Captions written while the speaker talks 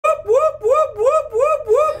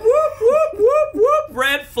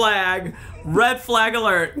flag. Red flag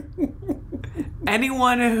alert.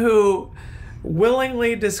 Anyone who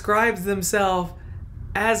willingly describes themselves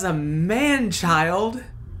as a man-child.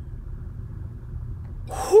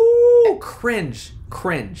 Whoo! Cringe.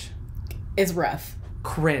 It's rough.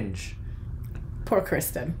 Cringe. Poor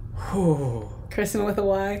Krysten. Whew. Krysten with a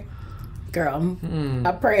Y. Girl,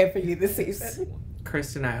 I'm praying for you this season.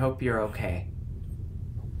 Krysten, I hope you're okay.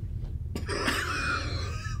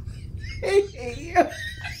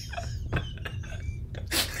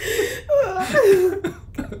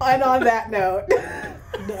 And on that note.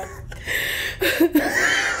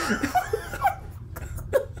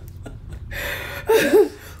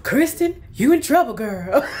 Krysten, you in trouble,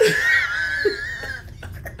 girl.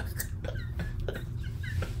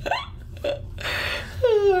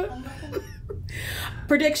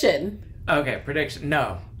 Prediction. Okay, prediction.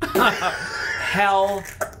 No. Hell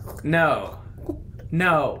no.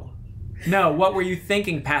 No. No. What were you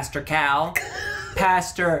thinking, Pastor Cal?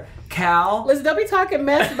 Pastor Cal? Listen, don't be talking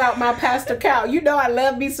mess about my Pastor Cal. You know I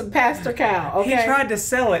love me some Pastor Cal, okay? He tried to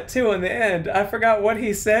sell it, too, in the end. I forgot what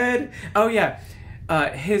he said. Oh, yeah.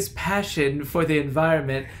 His passion for the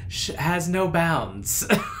environment has no bounds.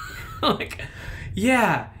 Like,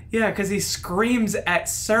 yeah, because he screams at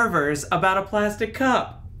servers about a plastic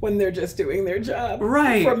cup. When they're just doing their job.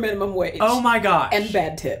 Right. For minimum wage. Oh, my gosh. And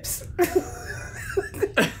bad tips.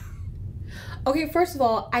 Okay, first of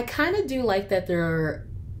all, I kind of do like that they're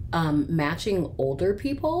matching older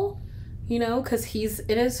people, you know, because he's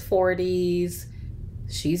in his 40s,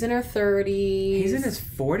 she's in her 30s. He's in his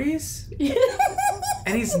 40s?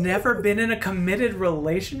 And he's never been in a committed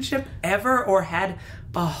relationship ever or had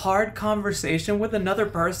a hard conversation with another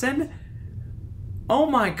person? Oh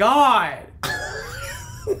my God.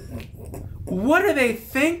 What are they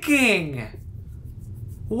thinking?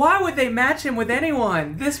 Why would they match him with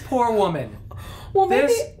anyone? This poor woman. Well, maybe...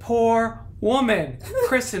 This poor woman.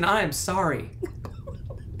 Krysten, I am sorry.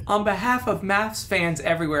 On behalf of Maths fans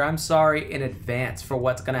everywhere, I'm sorry in advance for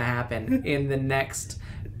what's going to happen in the next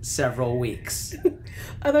several weeks.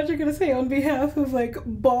 I thought you were going to say on behalf of, like,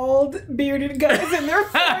 bald, bearded guys in their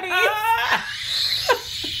 40s.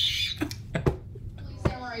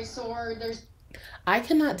 Samurai sword, there's... I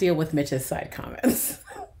cannot deal with Mitch's side comments.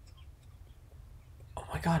 Oh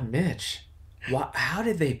my God, Mitch. How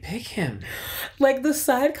did they pick him? Like, the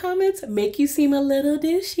side comments make you seem a little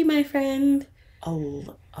douchey, my friend. A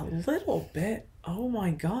little bit? Oh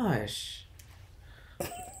my gosh.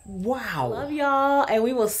 Wow. Love y'all, and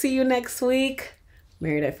we will see you next week.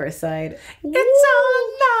 Married at First Sight. It's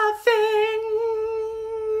all nothing.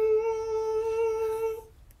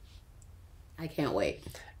 I can't wait.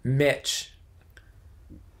 Mitch.